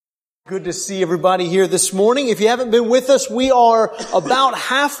Good to see everybody here this morning. If you haven't been with us, we are about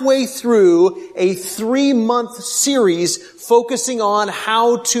halfway through a 3-month series focusing on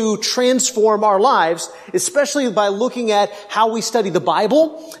how to transform our lives, especially by looking at how we study the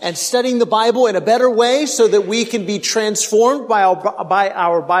Bible and studying the Bible in a better way so that we can be transformed by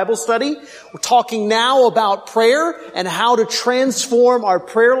our Bible study. We're talking now about prayer and how to transform our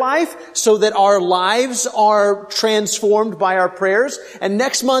prayer life so that our lives are transformed by our prayers. And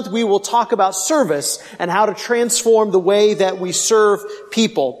next month we will talk about service and how to transform the way that we serve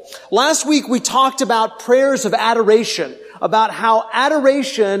people. Last week we talked about prayers of adoration, about how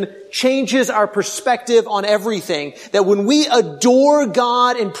adoration changes our perspective on everything. That when we adore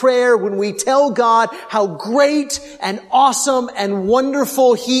God in prayer, when we tell God how great and awesome and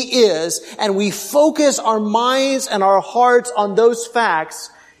wonderful He is, and we focus our minds and our hearts on those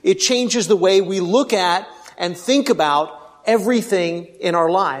facts, it changes the way we look at and think about everything in our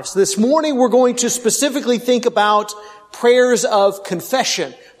lives. This morning we're going to specifically think about prayers of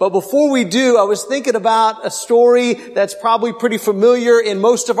confession. But before we do, I was thinking about a story that's probably pretty familiar in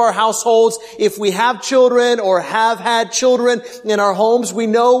most of our households. If we have children or have had children in our homes, we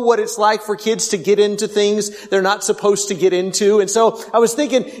know what it's like for kids to get into things they're not supposed to get into. And so I was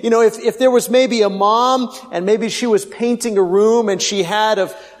thinking, if there was maybe a mom and maybe she was painting a room and she had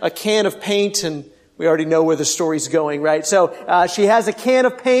a can of paint, and we already know where the story's going, right? So she has a can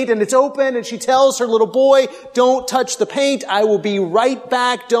of paint and it's open, and she tells her little boy, "Don't touch the paint. I will be right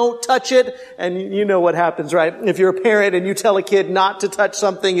back. Don't touch it." And you know what happens, right? If you're a parent and you tell a kid not to touch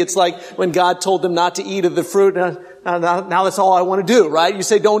something, it's like when God told them not to eat of the fruit. Now that's all I want to do, right? You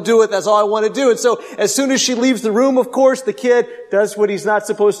say, "Don't do it. That's all I want to do." And so as soon as she leaves the room, of course, the kid does what he's not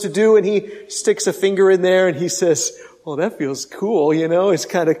supposed to do, and he sticks a finger in there and he says, "Well, that feels cool, it's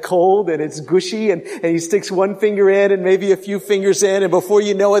kind of cold and it's gushy," and he sticks one finger in and maybe a few fingers in, and before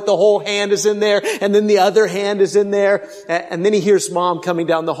you know it, the whole hand is in there, and then the other hand is in there, and then he hears mom coming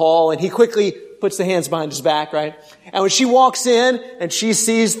down the hall, and he quickly puts the hands behind his back, right? And when she walks in and she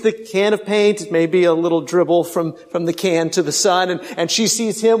sees the can of paint, maybe a little dribble from the can to the sun, and she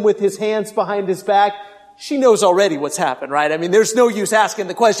sees him with his hands behind his back, she knows already what's happened, right? I mean, there's no use asking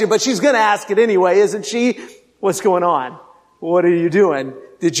the question, but she's going to ask it anyway, isn't she? "What's going on? What are you doing?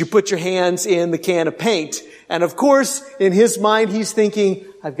 Did you put your hands in the can of paint?" And of course, in his mind, he's thinking,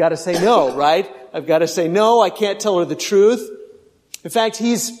 "I've got to say no, right? I've got to say no. I can't tell her the truth." In fact,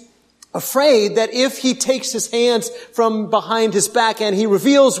 he's afraid that if he takes his hands from behind his back and he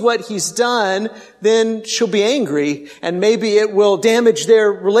reveals what he's done, then she'll be angry and maybe it will damage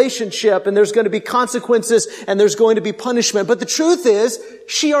their relationship, and there's going to be consequences and there's going to be punishment. But the truth is,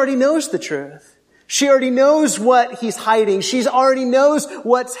 she already knows the truth. She already knows what he's hiding. She already knows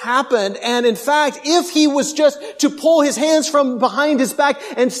what's happened. And in fact, if he was just to pull his hands from behind his back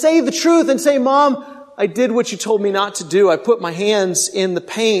and say the truth and say, "Mom, I did what you told me not to do. I put my hands in the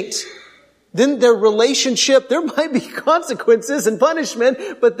paint," then their relationship, there might be consequences and punishment,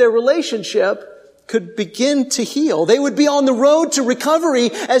 but their relationship could begin to heal. They would be on the road to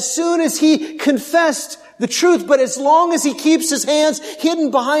recovery as soon as he confessed the truth. But as long as he keeps his hands hidden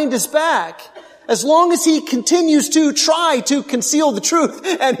behind his back, as long as he continues to try to conceal the truth,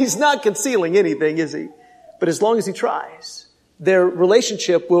 and he's not concealing anything, is he? But as long as he tries, their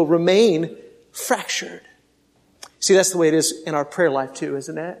relationship will remain fractured. See, that's the way it is in our prayer life too,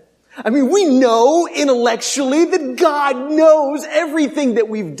 isn't it? I mean, we know intellectually that God knows everything that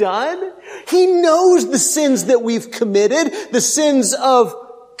we've done. He knows the sins that we've committed, the sins of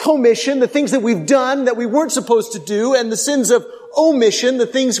commission, the things that we've done that we weren't supposed to do, and the sins of omission, the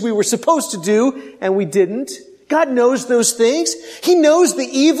things we were supposed to do and we didn't. God knows those things. He knows the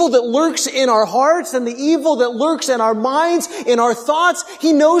evil that lurks in our hearts and the evil that lurks in our minds, in our thoughts.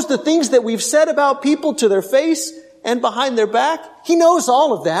 He knows the things that we've said about people to their face and behind their back. He knows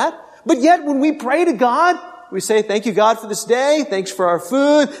all of that. But yet when we pray to God, we say, "Thank you, God, for this day. Thanks for our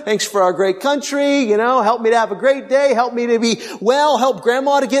food. Thanks for our great country. Help me to have a great day. Help me to be well. Help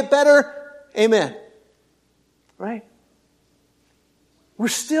grandma to get better. Amen." Right? We're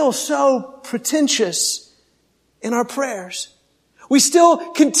still so pretentious in our prayers. We still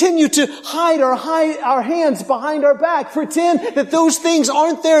continue to hide our hands behind our back, pretend that those things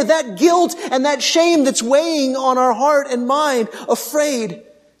aren't there, that guilt and that shame that's weighing on our heart and mind, afraid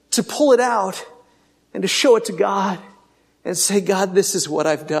to pull it out and to show it to God and say, "God, this is what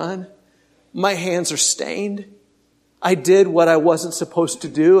I've done. My hands are stained. I did what I wasn't supposed to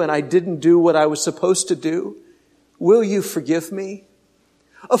do, and I didn't do what I was supposed to do. Will you forgive me?"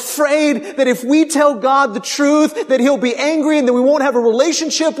 Afraid that if we tell God the truth, that He'll be angry and that we won't have a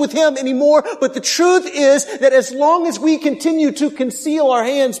relationship with Him anymore. But the truth is that as long as we continue to conceal our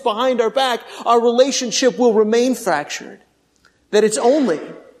hands behind our back, our relationship will remain fractured. That it's only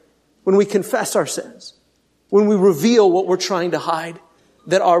when we confess our sins, when we reveal what we're trying to hide,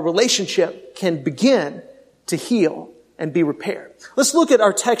 that our relationship can begin to heal and be repaired. Let's look at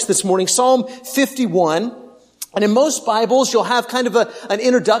our text this morning, Psalm 51. And in most Bibles, you'll have kind of an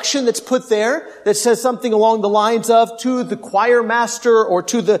introduction that's put there that says something along the lines of, to the choir master or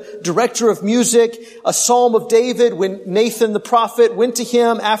to the director of music, a psalm of David when Nathan the prophet went to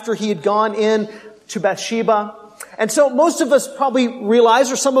him after he had gone in to Bathsheba. And so most of us probably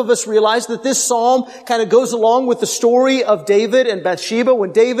realize, or some of us realize, that this psalm kind of goes along with the story of David and Bathsheba.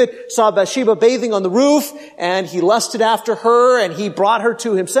 When David saw Bathsheba bathing on the roof, and he lusted after her, and he brought her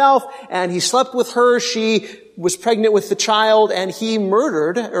to himself, and he slept with her, she was pregnant with the child, and he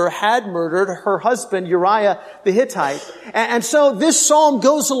murdered, or had murdered, her husband, Uriah the Hittite. And so this psalm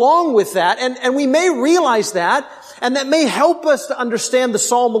goes along with that, and we may realize that, and that may help us to understand the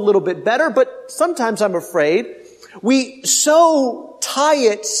psalm a little bit better, but sometimes I'm afraid we so tie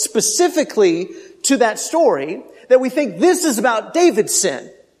it specifically to that story that we think this is about David's sin,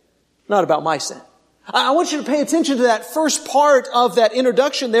 not about my sin. I want you to pay attention to that first part of that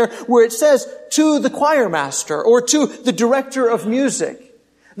introduction there where it says, to the choir master or to the director of music.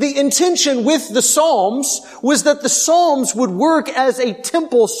 The intention with the Psalms was that the Psalms would work as a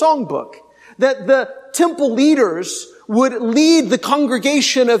temple songbook, that the temple leaders would lead the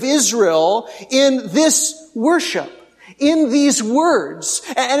congregation of Israel in this worship, in these words.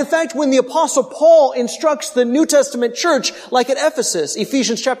 And in fact, when the Apostle Paul instructs the New Testament church, like at Ephesus,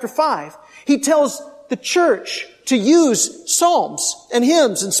 Ephesians chapter 5, he tells the church to use psalms and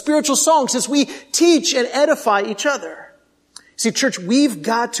hymns and spiritual songs as we teach and edify each other. See, church, we've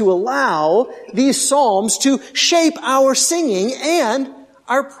got to allow these psalms to shape our singing and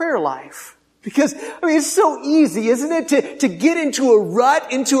our prayer life. Because, it's so easy, isn't it, to get into a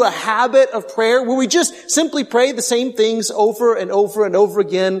rut, into a habit of prayer where we just simply pray the same things over and over and over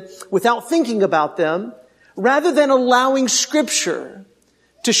again without thinking about them, rather than allowing Scripture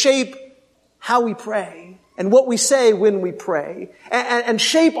to shape how we pray and what we say when we pray, and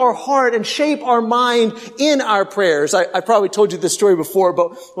shape our heart and shape our mind in our prayers. I probably told you this story before,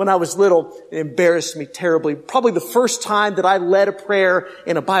 but when I was little, it embarrassed me terribly. Probably the first time that I led a prayer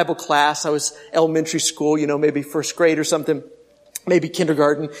in a Bible class, I was elementary school, maybe first grade or something, maybe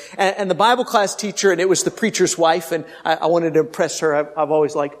kindergarten, and the Bible class teacher, and it was the preacher's wife, and I wanted to impress her. I've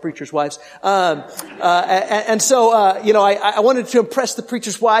always liked preacher's wives. So I wanted to impress the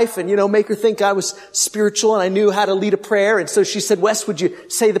preacher's wife and, make her think I was spiritual and I knew how to lead a prayer. And so she said, "Wes, would you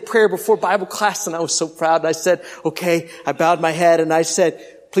say the prayer before Bible class?" And I was so proud. And I said, "Okay." I bowed my head and I said,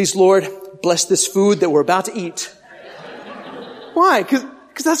 "Please, Lord, bless this food that we're about to eat." Why? Because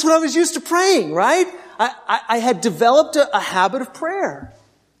that's what I was used to praying, right? I had developed a habit of prayer,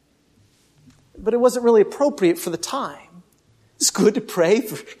 but it wasn't really appropriate for the time. It's good to pray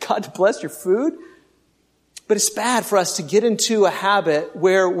for God to bless your food, but it's bad for us to get into a habit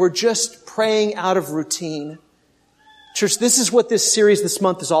where we're just praying out of routine. Church, this is what this series this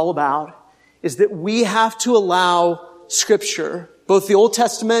month is all about, is that we have to allow Scripture, both the Old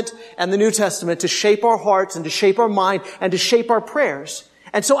Testament and the New Testament, to shape our hearts and to shape our mind and to shape our prayers.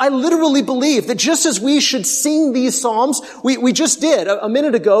 And so I literally believe that just as we should sing these psalms, we just did a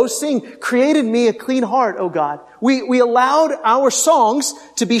minute ago, sing, "Create in me a clean heart, O God." We allowed our songs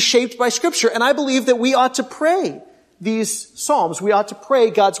to be shaped by Scripture. And I believe that we ought to pray these psalms. We ought to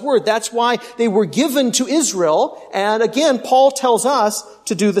pray God's Word. That's why they were given to Israel. And again, Paul tells us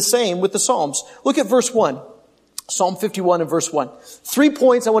to do the same with the psalms. Look at verse 1. Psalm 51 and verse 1. 3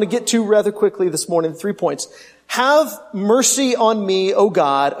 points I want to get to rather quickly this morning. 3 points. Have mercy on me, O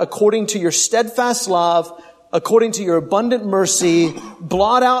God, according to your steadfast love, according to your abundant mercy.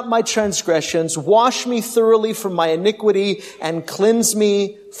 Blot out my transgressions. Wash me thoroughly from my iniquity and cleanse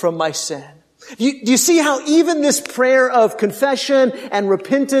me from my sin. Do you see how even this prayer of confession and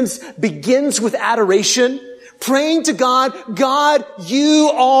repentance begins with adoration? Praying to God, "God,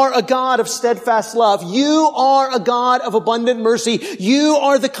 you are a God of steadfast love. You are a God of abundant mercy. You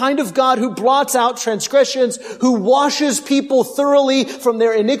are the kind of God who blots out transgressions, who washes people thoroughly from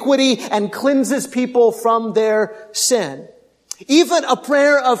their iniquity and cleanses people from their sin." Even a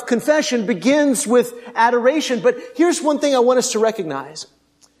prayer of confession begins with adoration. But here's one thing I want us to recognize,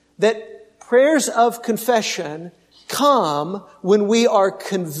 that prayers of confession come when we are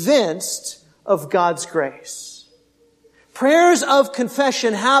convinced of God's grace. Prayers of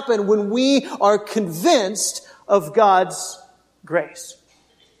confession happen when we are convinced of God's grace.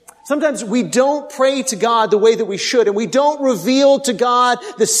 Sometimes we don't pray to God the way that we should, and we don't reveal to God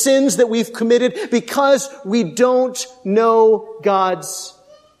the sins that we've committed because we don't know God's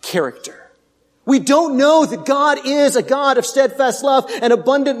character. We don't know that God is a God of steadfast love and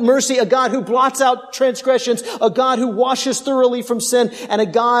abundant mercy, a God who blots out transgressions, a God who washes thoroughly from sin, and a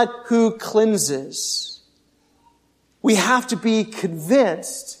God who cleanses. We have to be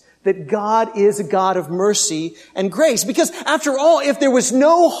convinced that God is a God of mercy and grace. Because after all, if there was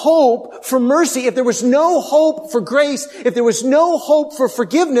no hope for mercy, if there was no hope for grace, if there was no hope for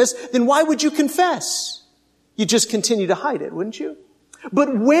forgiveness, then why would you confess? You'd just continue to hide it, wouldn't you?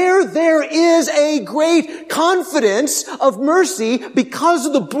 But where there is a great confidence of mercy because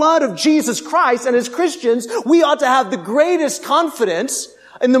of the blood of Jesus Christ, and as Christians, we ought to have the greatest confidence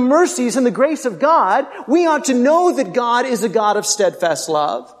in the mercies and the grace of God. We ought to know that God is a God of steadfast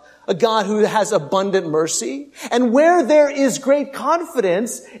love, a God who has abundant mercy. And where there is great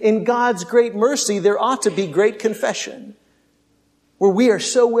confidence in God's great mercy, there ought to be great confession, where we are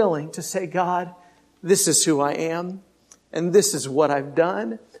so willing to say, God, this is who I am. And this is what I've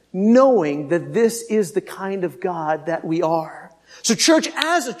done, knowing that this is the kind of God that we are. So church,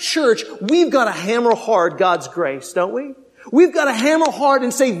 as a church, we've got to hammer hard God's grace, don't we? We've got to hammer hard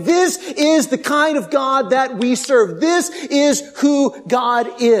and say, this is the kind of God that we serve. This is who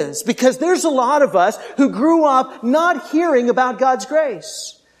God is. Because there's a lot of us who grew up not hearing about God's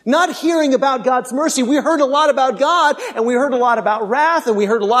grace. Not hearing about God's mercy. We heard a lot about God, and we heard a lot about wrath, and we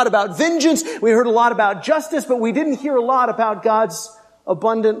heard a lot about vengeance. We heard a lot about justice, but we didn't hear a lot about God's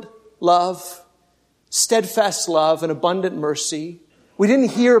abundant love, steadfast love, and abundant mercy. We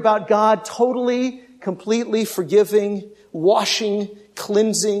didn't hear about God totally, completely forgiving, washing,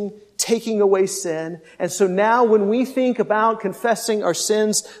 cleansing, taking away sin. And so now when we think about confessing our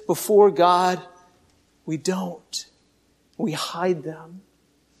sins before God, we don't. We hide them.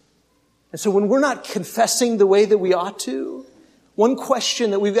 And so when we're not confessing the way that we ought to, one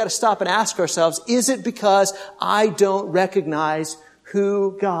question that we've got to stop and ask ourselves, is it because I don't recognize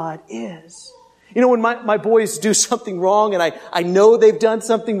who God is? You know, when my boys do something wrong and I know they've done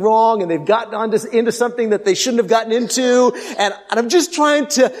something wrong and they've gotten into something that they shouldn't have gotten into, and I'm just trying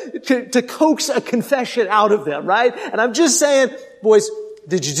to coax a confession out of them, right? And I'm just saying, boys,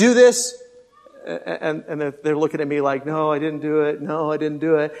 did you do this? And they're looking at me like, no, I didn't do it. No, I didn't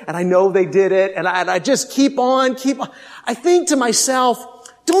do it. And I know they did it. And I just keep on. I think to myself,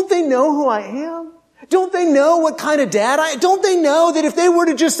 don't they know who I am? Don't they know what kind of dad don't they know that if they were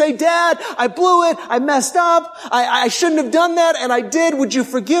to just say, Dad, I blew it, I messed up, I shouldn't have done that, and I did, would you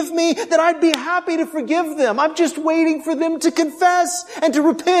forgive me? That I'd be happy to forgive them. I'm just waiting for them to confess and to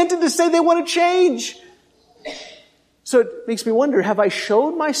repent and to say they want to change. So it makes me wonder, have I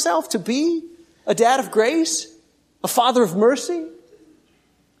showed myself to be a dad of grace? A father of mercy?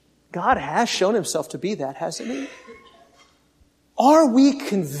 God has shown himself to be that, hasn't he? Are we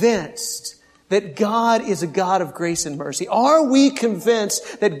convinced that God is a God of grace and mercy? Are we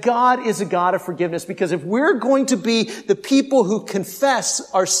convinced that God is a God of forgiveness? Because if we're going to be the people who confess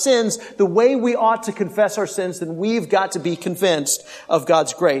our sins the way we ought to confess our sins, then we've got to be convinced of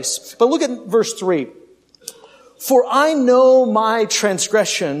God's grace. But look at verse 3. For I know my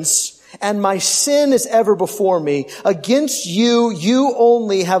transgressions, and my sin is ever before me. Against you, you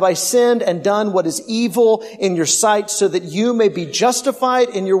only have I sinned and done what is evil in your sight, so that you may be justified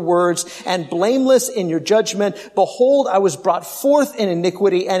in your words and blameless in your judgment. Behold, I was brought forth in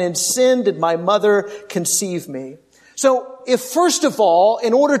iniquity, and in sin did my mother conceive me. So, if first of all,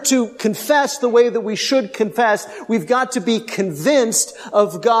 in order to confess the way that we should confess, we've got to be convinced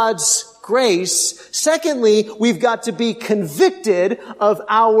of God's grace. Secondly, we've got to be convicted of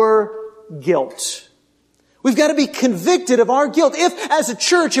our guilt. We've got to be convicted of our guilt. If, as a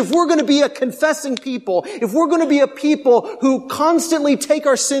church, if we're going to be a confessing people, if we're going to be a people who constantly take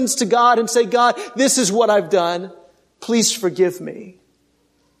our sins to God and say, God, this is what I've done, please forgive me,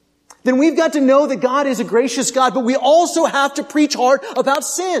 then we've got to know that God is a gracious God, but we also have to preach hard about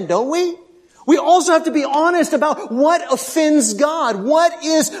sin, don't we? We also have to be honest about what offends God, what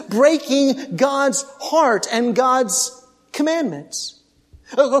is breaking God's heart and God's commandments.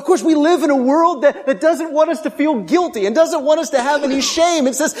 Of course, we live in a world that doesn't want us to feel guilty and doesn't want us to have any shame.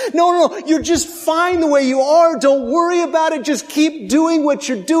 It says, no, you're just fine the way you are. Don't worry about it. Just keep doing what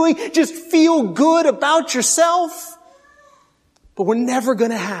you're doing. Just feel good about yourself. But we're never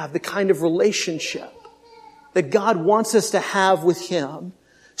going to have the kind of relationship that God wants us to have with Him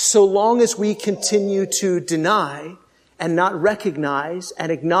so long as we continue to deny and not recognize and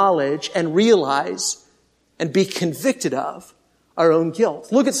acknowledge and realize and be convicted of our own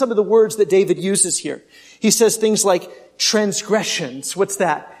guilt. Look at some of the words that David uses here. He says things like transgressions. What's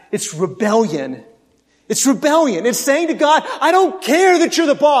that? It's rebellion. It's rebellion. It's saying to God, I don't care that you're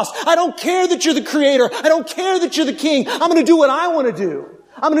the boss. I don't care that you're the creator. I don't care that you're the king. I'm going to do what I want to do.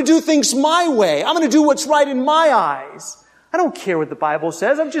 I'm going to do things my way. I'm going to do what's right in my eyes. I don't care what the Bible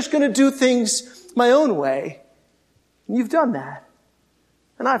says. I'm just going to do things my own way. And you've done that.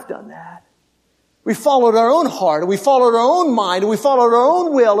 And I've done that. We followed our own heart, and we followed our own mind, and we followed our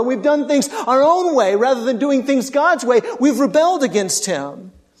own will, and we've done things our own way rather than doing things God's way. We've rebelled against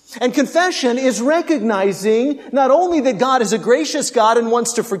Him. And confession is recognizing not only that God is a gracious God and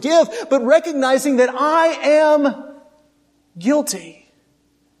wants to forgive, but recognizing that I am guilty.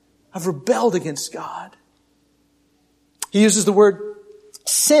 I've rebelled against God. He uses the word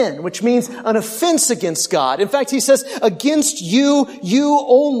sin, which means an offense against God. In fact, he says, against you, you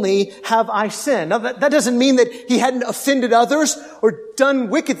only have I sinned. Now, that doesn't mean that he hadn't offended others or done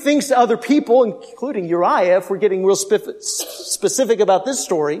wicked things to other people, including Uriah, if we're getting real specific about this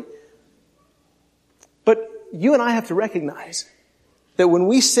story. But you and I have to recognize that when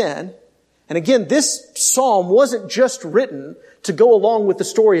we sin, and again, this psalm wasn't just written to go along with the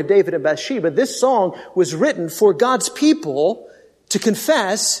story of David and Bathsheba. This song was written for God's people to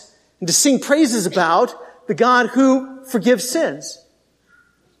confess and to sing praises about the God who forgives sins.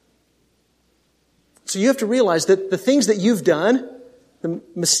 So you have to realize that the things that you've done, the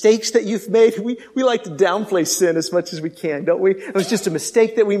mistakes that you've made, we like to downplay sin as much as we can, don't we? It was just a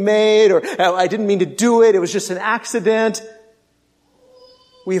mistake that we made, or I didn't mean to do it, it was just an accident.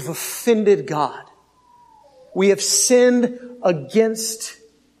 We have offended God. We have sinned against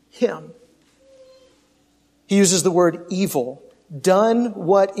Him. He uses the word evil. Done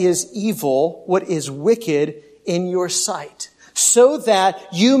what is evil, what is wicked in your sight, so that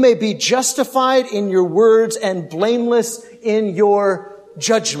you may be justified in your words and blameless in your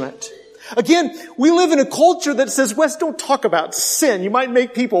judgment. Again, we live in a culture that says, Wes, don't talk about sin. You might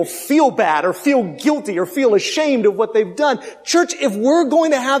make people feel bad or feel guilty or feel ashamed of what they've done. Church, if we're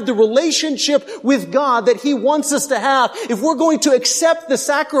going to have the relationship with God that He wants us to have, if we're going to accept the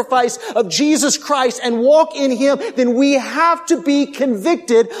sacrifice of Jesus Christ and walk in Him, then we have to be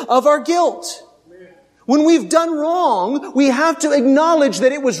convicted of our guilt. When we've done wrong, we have to acknowledge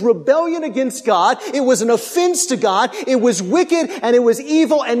that it was rebellion against God, it was an offense to God, it was wicked and it was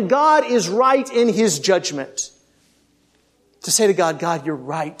evil, and God is right in His judgment. To say to God, God, you're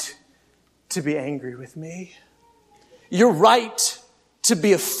right to be angry with me. You're right to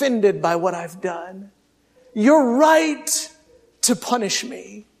be offended by what I've done. You're right to punish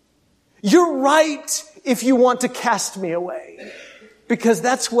me. You're right if you want to cast me away, because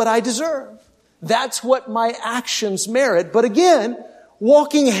that's what I deserve. That's what my actions merit. But again,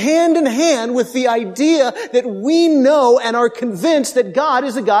 walking hand in hand with the idea that we know and are convinced that God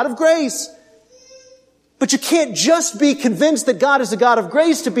is a God of grace. But you can't just be convinced that God is a God of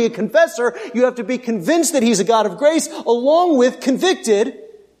grace to be a confessor. You have to be convinced that He's a God of grace, along with convicted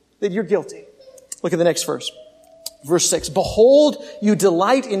that you're guilty. Look at the next verse. Verse 6, behold, you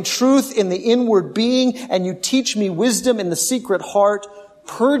delight in truth in the inward being, and you teach me wisdom in the secret heart.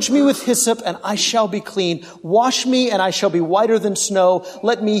 Purge me with hyssop, and I shall be clean. Wash me, and I shall be whiter than snow.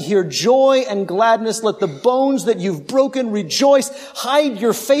 Let me hear joy and gladness. Let the bones that you've broken rejoice. Hide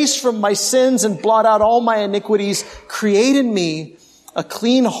your face from my sins and blot out all my iniquities. Create in me a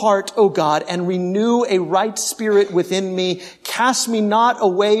clean heart, O God, and renew a right spirit within me. Cast me not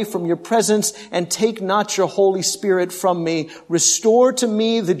away from your presence, and take not your Holy Spirit from me. Restore to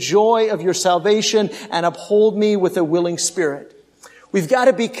me the joy of your salvation, and uphold me with a willing spirit. We've got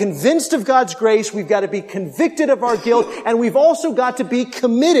to be convinced of God's grace. We've got to be convicted of our guilt. And we've also got to be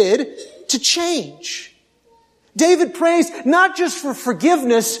committed to change. David prays not just for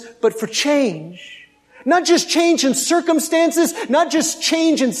forgiveness, but for change. Not just change in circumstances, not just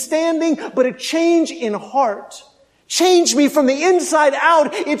change in standing, but a change in heart. Change me from the inside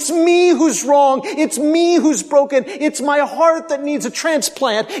out. It's me who's wrong. It's me who's broken. It's my heart that needs a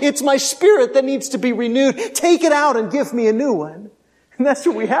transplant. It's my spirit that needs to be renewed. Take it out and give me a new one. And that's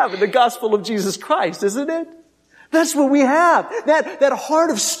what we have in the gospel of Jesus Christ, isn't it? That's what we have. That heart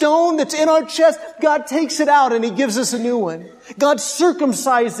of stone that's in our chest, God takes it out and He gives us a new one. God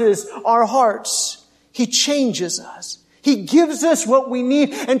circumcises our hearts. He changes us. He gives us what we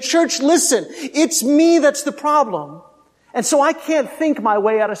need. And church, listen, it's me that's the problem. And so I can't think my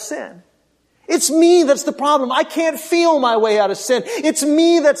way out of sin. It's me that's the problem. I can't feel my way out of sin. It's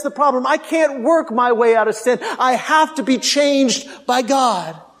me that's the problem. I can't work my way out of sin. I have to be changed by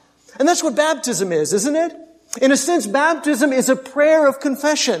God. And that's what baptism is, isn't it? In a sense, baptism is a prayer of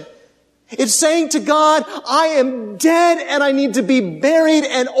confession. It's saying to God, I am dead and I need to be buried,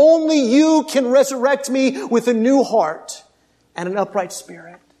 and only you can resurrect me with a new heart and an upright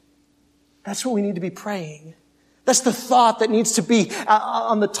spirit. That's what we need to be praying. That's the thought that needs to be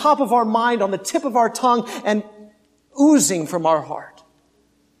on the top of our mind, on the tip of our tongue, and oozing from our heart.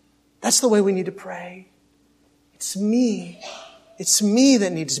 That's the way we need to pray. It's me. It's me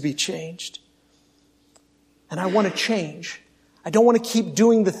that needs to be changed. And I want to change. I don't want to keep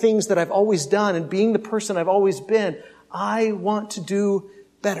doing the things that I've always done and being the person I've always been. I want to do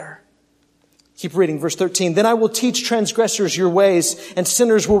better. Keep reading, verse 13. Then I will teach transgressors your ways, and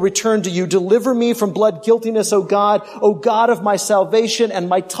sinners will return to you. Deliver me from blood guiltiness, O God of my salvation, and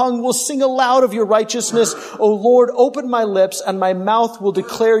my tongue will sing aloud of your righteousness. O Lord, open my lips, and my mouth will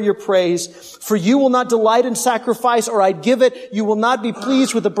declare your praise. For you will not delight in sacrifice, or I'd give it. You will not be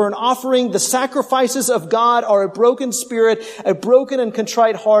pleased with a burnt offering. The sacrifices of God are a broken spirit, a broken and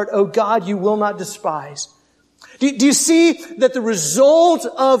contrite heart. O God, you will not despise. Do you see that the result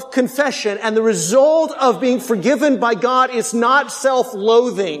of confession and the result of being forgiven by God is not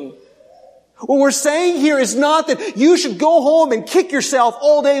self-loathing? What we're saying here is not that you should go home and kick yourself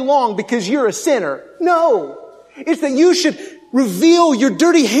all day long because you're a sinner. No. It's that you should reveal your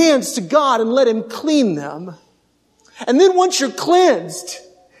dirty hands to God and let Him clean them. And then once you're cleansed,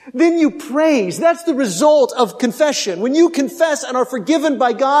 then you praise. That's the result of confession. When you confess and are forgiven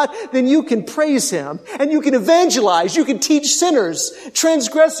by God, then you can praise Him. And you can evangelize. You can teach sinners,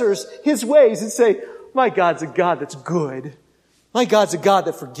 transgressors, His ways and say, my God's a God that's good. My God's a God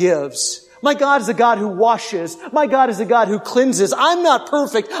that forgives. My God is a God who washes. My God is a God who cleanses. I'm not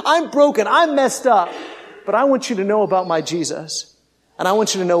perfect. I'm broken. I'm messed up. But I want you to know about my Jesus. And I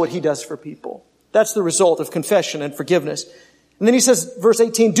want you to know what He does for people. That's the result of confession and forgiveness. And then he says, verse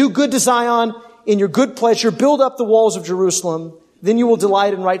 18, do good to Zion in your good pleasure. Build up the walls of Jerusalem. Then you will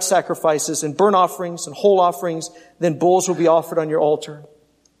delight in right sacrifices and burnt offerings and whole offerings. Then bulls will be offered on your altar.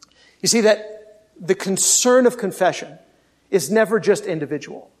 You see that the concern of confession is never just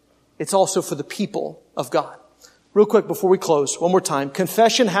individual. It's also for the people of God. Real quick before we close, one more time.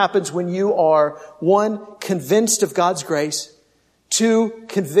 Confession happens when you are, 1, convinced of God's grace, 2,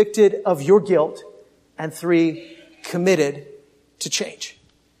 convicted of your guilt, and 3, committed to change.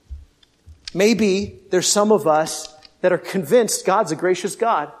 Maybe there's some of us that are convinced God's a gracious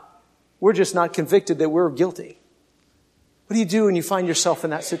God. We're just not convicted that we're guilty. What do you do when you find yourself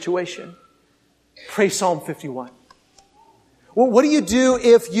in that situation? Pray Psalm 51. Well, what do you do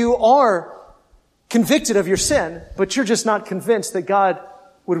if you are convicted of your sin, but you're just not convinced that God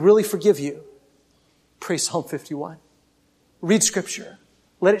would really forgive you? Pray Psalm 51. Read Scripture.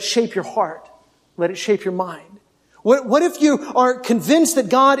 Let it shape your heart. Let it shape your mind. What if you are convinced that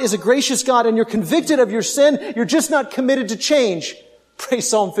God is a gracious God and you're convicted of your sin, you're just not committed to change? Pray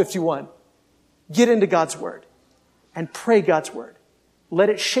Psalm 51. Get into God's Word and pray God's Word.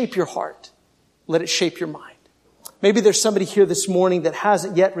 Let it shape your heart. Let it shape your mind. Maybe there's somebody here this morning that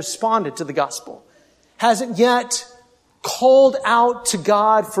hasn't yet responded to the gospel, hasn't yet called out to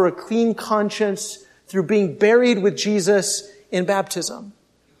God for a clean conscience through being buried with Jesus in baptism.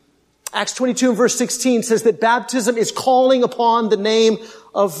 Acts 22 and verse 16 says that baptism is calling upon the name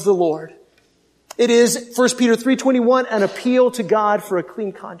of the Lord. It is, 1 Peter 3:21, an appeal to God for a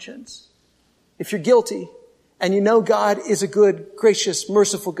clean conscience. If you're guilty and you know God is a good, gracious,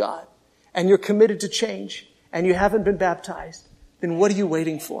 merciful God, and you're committed to change and you haven't been baptized, then what are you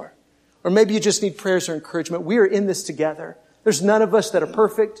waiting for? Or maybe you just need prayers or encouragement. We are in this together. There's none of us that are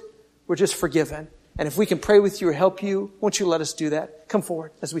perfect. We're just forgiven. And if we can pray with you or help you, won't you let us do that? Come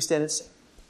forward as we stand and sing.